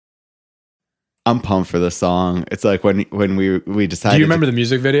I'm pumped for this song. It's like when we decided. Do you remember the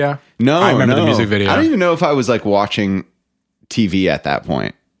music video? No, I remember the music video. I don't even know if I was like watching TV at that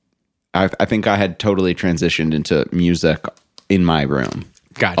point. I think I had totally transitioned into music in my room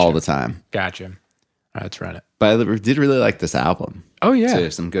all the time. Gotcha. All right, let's run it. But I did really like this album. Oh, yeah. So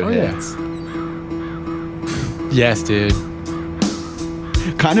some good hits. Yeah. Yes, dude.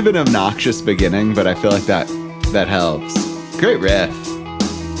 Kind of an obnoxious beginning, but I feel like that helps. Great riff.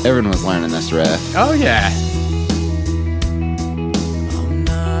 Everyone was learning this riff. Oh, yeah.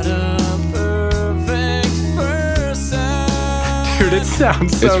 Dude, it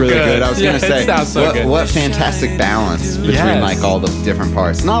sounds so good. It's really good. I was going to say, it sounds so good. What fantastic balance between like all the different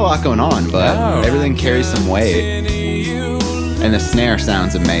parts. Not a lot going on, but everything carries some weight. And the snare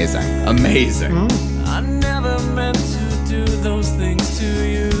sounds amazing. Amazing. I never meant to do those things to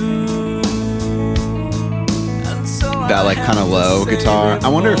you. That like kind of low guitar. I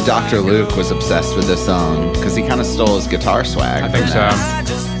wonder if Dr. Luke was obsessed with this song because he kind of stole his guitar swag. I think so. I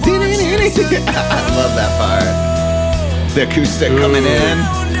love that part. The acoustic coming in.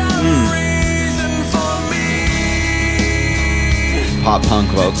 Pop punk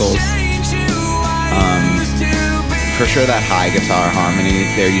vocals. For sure that high guitar harmony,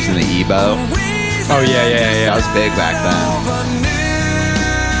 they're using the EBO. Oh, yeah. That was big back then.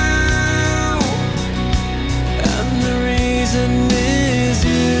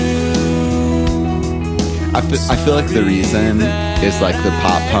 I feel like the reason is like the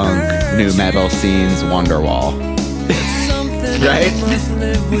pop punk new metal scene's Wonderwall. Right?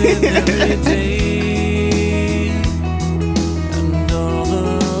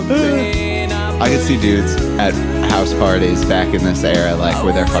 I could see dudes at house parties back in this era, like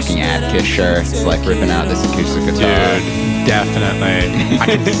with their fucking Atkiss shirts, like ripping out this acoustic guitar. Dude, definitely. I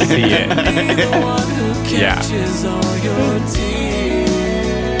can see it. Yeah.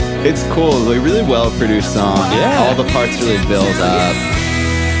 It's cool. Like really well produced song. Yeah. All the parts really build up.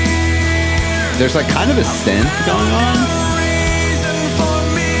 There's like kind of a synth going on.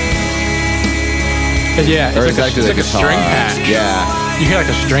 Yeah, Or it's like a guitar. string patch. Yeah. You hear like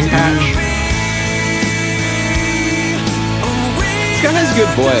a string patch? This guy has a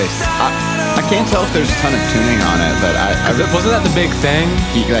good voice. I can't tell if there's a ton of tuning on it, but Wasn't that the big thing?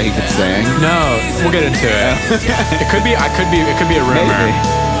 that he could sing. No, we'll get into it. It could be a rumor.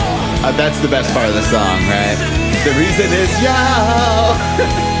 Maybe. That's the best part of the song, right? The reason is yo.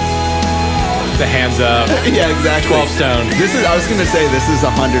 The hands up. Yeah, exactly. 12 Stone. I was gonna say this is 100%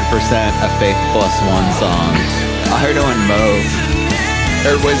 a Faith Plus One song. I heard it on Mauve.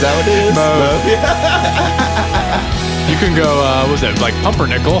 Or was that what it is? Mauve. You can go. Was it like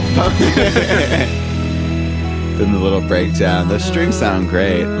Pumpernickel? Then the little breakdown. The strings sound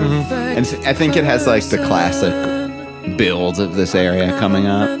great, and I think it has like the classic build of this area coming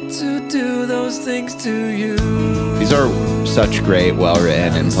up. These are such great,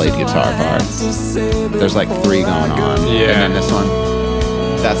 well-written and played guitar parts. There's like 3 going on. Yeah. And then this one,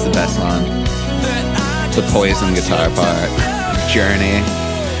 that's the best one. The Poison guitar part. Journey.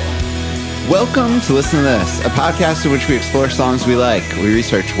 Welcome to Listen to This, a podcast in which we explore songs we like. We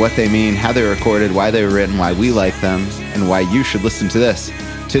research what they mean, how they were recorded, why they were written, why we like them, and why you should listen to this.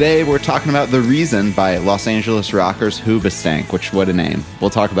 Today, we're talking about The Reason by Los Angeles rockers Hoobastank, which, what a name. We'll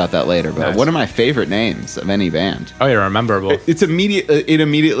talk about that later, but one of my favorite names of any band. Oh, yeah, memorable. It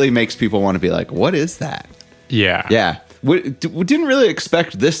immediately makes people want to be like, what is that? Yeah. Yeah. We didn't really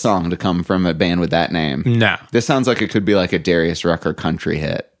expect this song to come from a band with that name. No. This sounds like it could be like a Darius Rucker country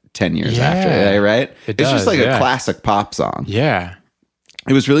hit 10 years after, right? It's just like a classic pop song. Yeah.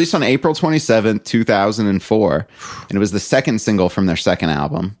 It was released on April 27th, 2004, and it was the second single from their second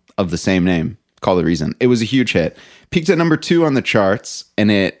album of the same name, called The Reason. It was a huge hit. Peaked at number 2 on the charts, and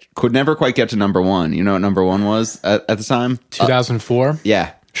it could never quite get to number 1. You know what number 1 was at the time? 2004?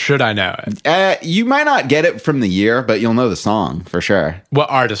 Yeah. Should I know it? You might not get it from the year, but you'll know the song for sure. What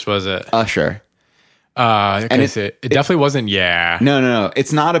artist was it? Usher. Okay, and it definitely wasn't. Yeah. No.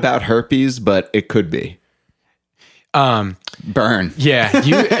 It's not about herpes, but it could be. Burn. Yeah.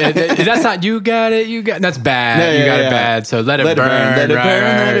 That's not. You got it. That's bad. Yeah, you got yeah. it bad. So let it burn. Let it burn.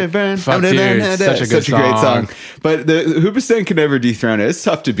 Right. Let it burn. Fuck, dude. Such a good song. Great song. But the Hoobastank can never dethrone it. It's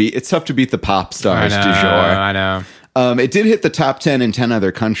tough to beat. It's tough to beat the pop stars du jour. I know. It did hit the top 10 in 10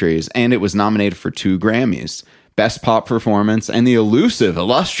 other countries, and it was nominated for 2 Grammys. Best Pop Performance and the elusive,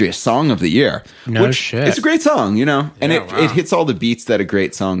 illustrious Song of the Year. No shit. It's a great song, you know? And Yeah, it hits all the beats that a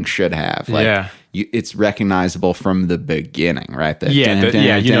great song should have. Like, Yeah. It's recognizable from the beginning, right? Yeah,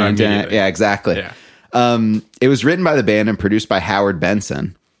 you know immediately. Yeah, exactly. Yeah. It was written by the band and produced by Howard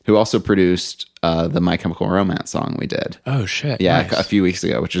Benson. who also produced the My Chemical Romance song we did. Oh shit! Yeah, nice. a few weeks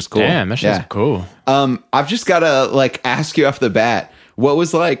ago, which is cool. Damn, that shit's cool. I've just gotta like ask you off the bat, what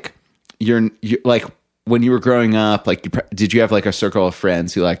was like your like when you were growing up? Like, did you have like a circle of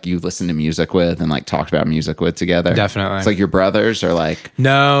friends who like you listened to music with and like talked about music with together? Definitely. It's like your brothers or like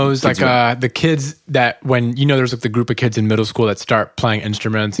No, it was like the kids that when there's like the group of kids in middle school that start playing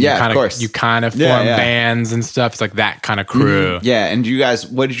instruments. And Yeah, of course. You kind of form Yeah. bands and stuff. It's like that kind of crew. Yeah, and did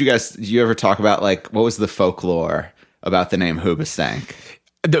you ever talk about like what was the folklore about the name Hoobastank?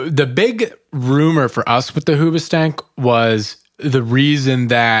 The big rumor for us with the Hoobastank was the reason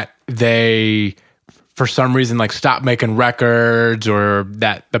that they, for some reason, like stopped making records or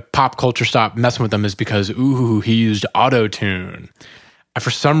that the pop culture stopped messing with them is because, he used auto-tune. For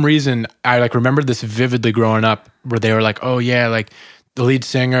some reason, I like remember this vividly growing up where they were like, oh yeah, like the lead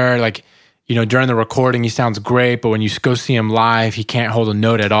singer, like, during the recording, he sounds great, but when you go see him live, he can't hold a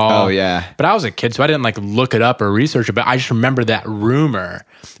note at all. Oh, yeah. But I was a kid, so I didn't like look it up or research it, but I just remember that rumor.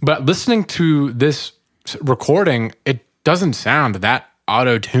 But listening to this recording, it doesn't sound that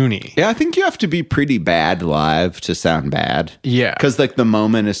auto-tuney. Yeah, I think you have to be pretty bad live to sound bad. Yeah. Because like the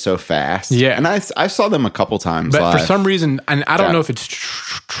moment is so fast. Yeah. And I saw them a couple times But live. for some reason, and I don't know if it's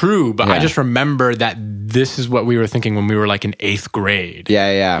true, but I just remember that this is what we were thinking when we were like in 8th grade.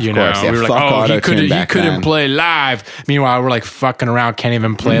 Yeah, of course. Yeah, we were fuck like, auto-tune he back couldn't then. play live. Meanwhile, we're like fucking around, can't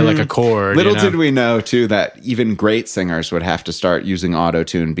even play like a chord. Little did we know too that even great singers would have to start using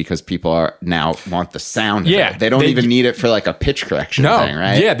auto-tune because people are now want the sound of it. They don't even need it for like a pitch correction thing,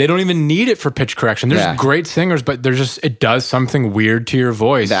 right? Yeah, they don't even need it for pitch correction. There's great singers, but it does something weird to your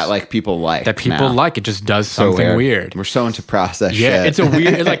voice. That like people like. That people now. like. It just does something weird. We're so into process shit. Yeah, it's a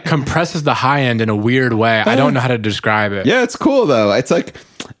weird, it like compresses the high end in a weird way. I don't know how to describe it. Yeah, it's cool though. It's like,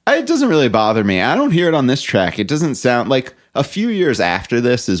 it doesn't really bother me. I don't hear it on this track. It doesn't sound like a few years after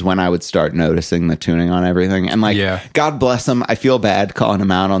this is when I would start noticing the tuning on everything. And like, God bless them. I feel bad calling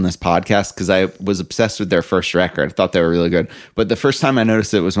them out on this podcast because I was obsessed with their first record. I thought they were really good. But the first time I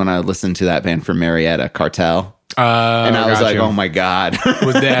noticed it was when I listened to that band from Marietta, Cartel. And I was like, oh my God.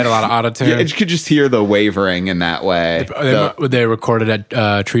 They had a lot of auto-tune? Yeah, you could just hear the wavering in that way. They recorded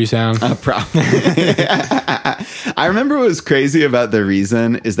at Tree Sound? Probably. I remember what was crazy about The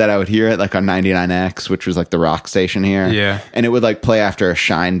Reason is that I would hear it like on 99X, which was like the rock station here. Yeah. And it would like play after a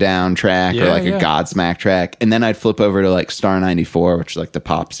Shinedown track or like a Godsmack track. And then I'd flip over to like Star 94, which is like the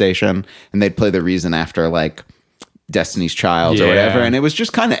pop station. And they'd play The Reason after like Destiny's Child or whatever, and it was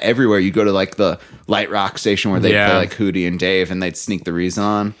just kind of everywhere. You go to like the light rock station where they play like Hootie and Dave, and they'd sneak The Reason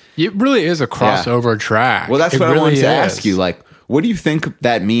on. It really is a crossover track. Well, that's what I wanted to ask you. Like, what do you think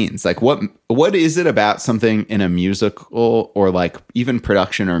that means? Like, what is it about something in a musical or like even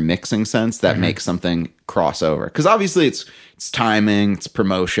production or mixing sense that makes something crossover? Because obviously it's timing, it's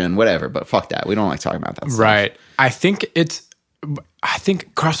promotion, whatever. But fuck that, we don't like talking about that stuff. Right. I think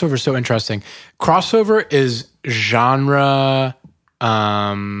crossover is so interesting. Crossover is genre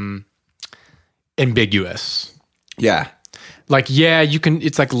ambiguous. Yeah. Like, you can,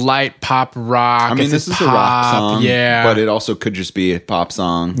 it's like light pop rock. I mean, this is a rock song, yeah. but it also could just be a pop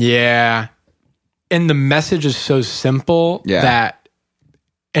song. Yeah. And the message is so simple that,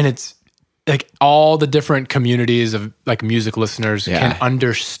 and it's like all the different communities of like music listeners can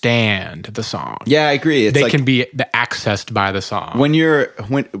understand the song. Yeah, I agree. They can be accessed by the song.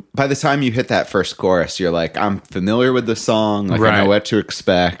 By the time you hit that first chorus, you're like, I'm familiar with the song. Like I know what to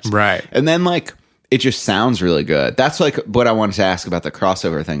expect. Right. And then like, it just sounds really good. That's like what I wanted to ask about the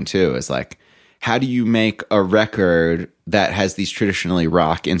crossover thing too, is like, how do you make a record that has these traditionally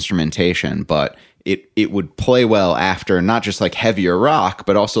rock instrumentation, but it would play well after not just like heavier rock,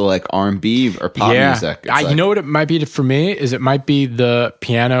 but also like R&B or pop music. You know what it might be for me is it might be the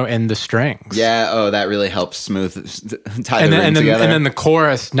piano and the strings. Yeah. Oh, that really helps tie and the then, ring together. And then the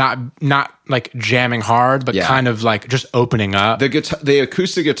chorus, not like jamming hard, but kind of like just opening up. The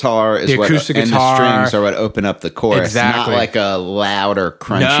acoustic guitar is and the strings are what open up the chorus. Exactly. Not like a louder,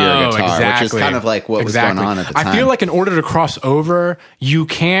 crunchier guitar, which is kind of like what was going on at the time. I feel like in order to cross over, you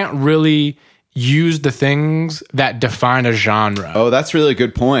can't really use the things that define a genre. Oh, that's really a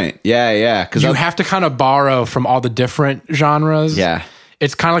good point. Yeah. Because you have to kind of borrow from all the different genres. Yeah.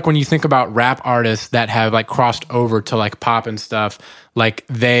 It's kind of like when you think about rap artists that have like crossed over to like pop and stuff, like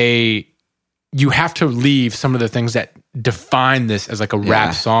you have to leave some of the things that define this as like a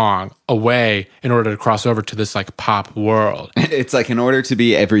rap song away in order to cross over to this like pop world. It's like in order to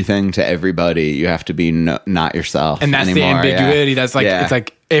be everything to everybody, you have to be not yourself. And that's anymore. the ambiguity. That's like, it's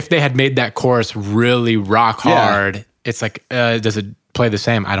like if they had made that chorus really rock hard, it's like, does it play the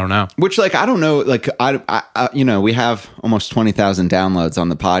same. I don't know. Which, like, I don't know. Like, I you know, we have almost 20,000 downloads on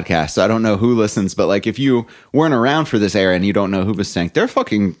the podcast, so I don't know who listens. But like, if you weren't around for this era and you don't know Hoobastank, they're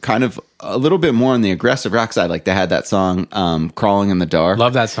fucking kind of a little bit more on the aggressive rock side. Like, they had that song, "Crawling in the Dark."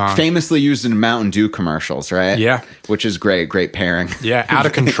 Love that song. Famously used in Mountain Dew commercials, right? Yeah, which is great pairing. Yeah, Out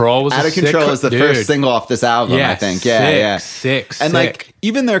of Control was Out of Control is the first single off this album, yeah, I think. Yeah, sick. Like,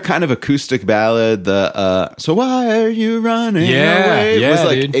 even their kind of acoustic ballad, the "So Why Are You Running Away?" was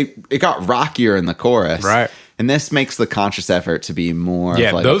like, it got rockier in the chorus, right? And this makes the conscious effort to be more. Yeah,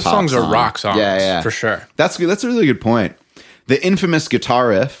 of like those a pop songs song. are rock songs. Yeah, for sure. That's good. That's a really good point. The infamous guitar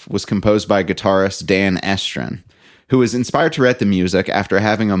riff was composed by guitarist Dan Estrin, who was inspired to write the music after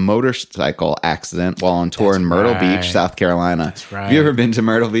having a motorcycle accident while on tour in Myrtle Beach, South Carolina. That's right. Have you ever been to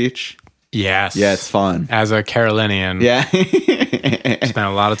Myrtle Beach? Yes. Yeah, it's fun. As a Carolinian. Yeah. Spent a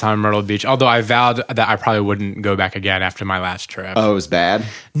lot of time in Myrtle Beach. Although I vowed that I probably wouldn't go back again after my last trip. Oh, it was bad?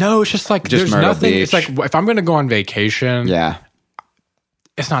 No, it's just like there's Myrtle nothing. Beach. It's like if I'm going to go on vacation, Yeah.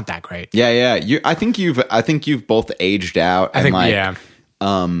 it's not that great. Yeah. I think you've both aged out. I think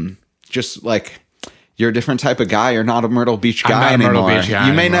just like you're a different type of guy. You're not a Myrtle Beach guy I'm not a anymore. Myrtle Beach guy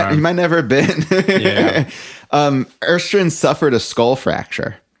You anymore. might never have been. Yeah. Erstrin suffered a skull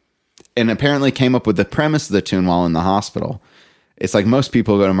fracture and apparently came up with the premise of the tune while in the hospital. It's like most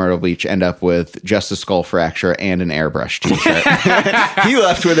people who go to Myrtle Beach end up with just a skull fracture and an Airbrush t-shirt. He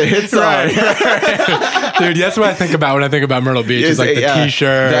left with a hit song. Right. Dude, that's what I think about when I think about Myrtle Beach. It's like the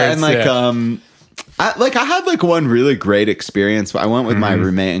t-shirts. And like, I had like one really great experience. I went with my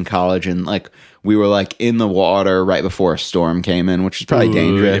roommate in college and like we were like in the water right before a storm came in, which is probably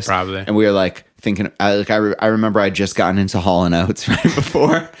dangerous. Yeah, probably. And we were like thinking, I remember I just gotten into Hall & Oates right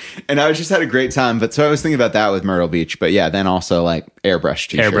before and I just had a great time. But so I was thinking about that with Myrtle Beach. But yeah, then also like Airbrush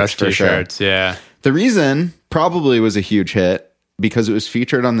t-shirts. Airbrush t-shirts, sure. yeah. The reason probably was a huge hit because it was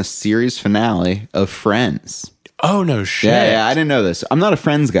featured on the series finale of Friends. Oh, no shit. Yeah, I didn't know this. I'm not a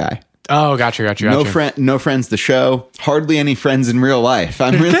Friends guy. Oh, gotcha. No friends. The show. Hardly any friends in real life.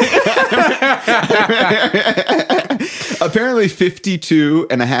 I'm really. Apparently,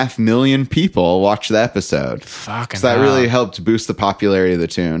 52.5 million people watched the episode. Fucking so that hell. really helped boost the popularity of the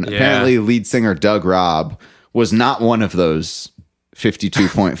tune. Yeah. Apparently, lead singer Doug Robb was not one of those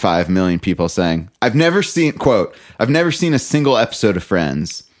 52.5 million people saying, I've never seen a single episode of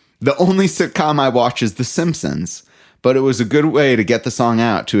Friends. The only sitcom I watch is The Simpsons. But it was a good way to get the song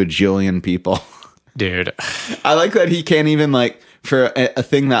out to a jillion people. Dude. I like that he can't even like, for a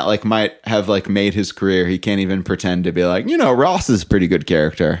thing that like might have like made his career, he can't even pretend to be like, Ross is a pretty good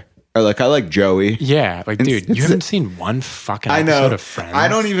character. Or like, I like Joey. Yeah, like, dude, you haven't seen one fucking episode of Friends. I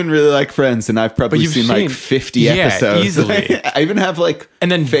don't even really like Friends, and I've probably seen like 50 episodes. Easily. I even have like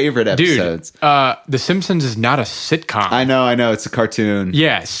favorite episodes. Dude, The Simpsons is not a sitcom. I know. It's a cartoon.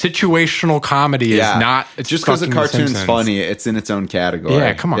 Yeah, situational comedy is not. It's just because a fucking The cartoon's Simpsons. funny, it's in its own category.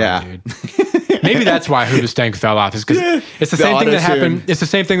 Yeah, come on, dude. Maybe that's why Hoobastank fell off. Is because it's the same thing that happened. It's the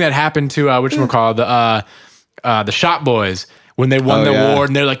same thing that happened to whatchamacallit, the Shop Boys. When they won the award,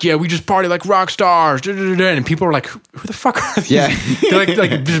 and they're like, "Yeah, we just party like rock stars," and people are like, "Who the fuck are these?" Yeah, they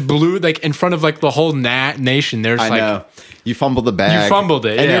like just blew like in front of like the whole nation. There's like, know. You fumbled the bag. You fumbled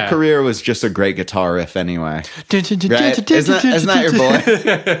it, and your career was just a great guitar riff anyway. Right? Isn't that your boy?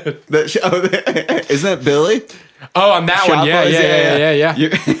 Isn't that Billy? Oh, on that Shop one, yeah.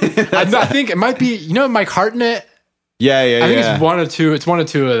 I I think it might be Mike Hartnett. Yeah. I think it's one or two. It's one or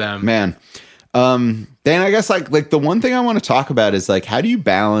two of them. Man. Dan, I guess like the one thing I want to talk about is like how do you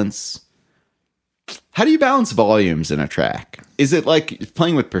balance volumes in a track? Is it like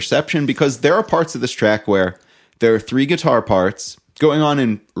playing with perception? Because there are parts of this track where there are 3 guitar parts going on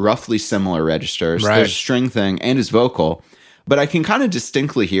in roughly similar registers. Right. There's a string thing and his vocal, but I can kind of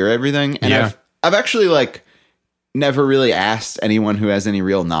distinctly hear everything. And I've actually like never really asked anyone who has any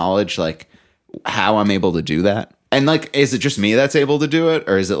real knowledge like how I'm able to do that. And like, is it just me that's able to do it,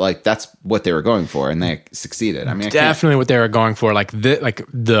 or is it like that's what they were going for and they succeeded? I mean, definitely what they were going for. Like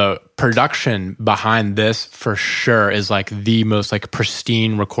the production behind this for sure is like the most like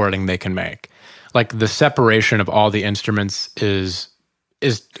pristine recording they can make. Like the separation of all the instruments is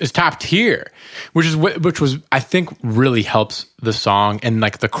top tier, which was I think really helps the song and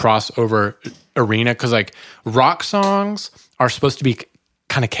like the crossover arena because like rock songs are supposed to be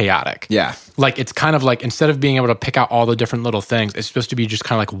kind of chaotic. Yeah. Like it's kind of like instead of being able to pick out all the different little things, it's supposed to be just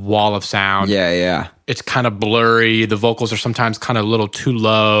kind of like wall of sound. Yeah. It's kind of blurry. The vocals are sometimes kind of a little too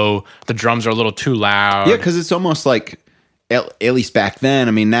low. The drums are a little too loud. Yeah, because it's almost like at least back then,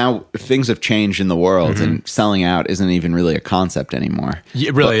 I mean, now things have changed in the world and selling out isn't even really a concept anymore.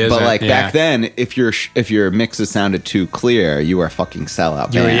 It really isn't. But like back then, if your mixes sounded too clear, you were a fucking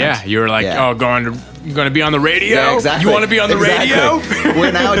sellout band. You were like, oh, going to be on the radio? Yeah, exactly. You want to be on the radio?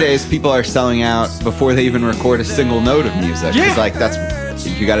 Where nowadays, people are selling out before they even record a single note of music. Yeah. It's like,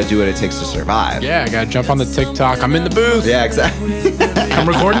 you got to do what it takes to survive. Yeah, I got to jump on the TikTok. I'm in the booth. Yeah, exactly. I'm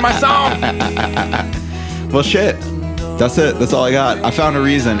recording my song. Well, shit. That's it. That's all I got. I found a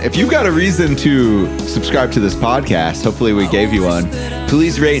reason. If you've got a reason to subscribe to this podcast, hopefully we gave you one.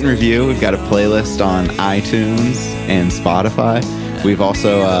 Please rate and review. We've got a playlist on iTunes and Spotify. We've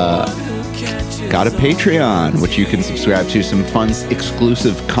also got a Patreon, which you can subscribe to. Some fun,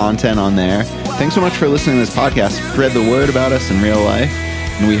 exclusive content on there. Thanks so much for listening to this podcast. Spread the word about us in real life.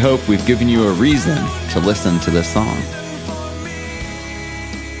 And we hope we've given you a reason to listen to this song.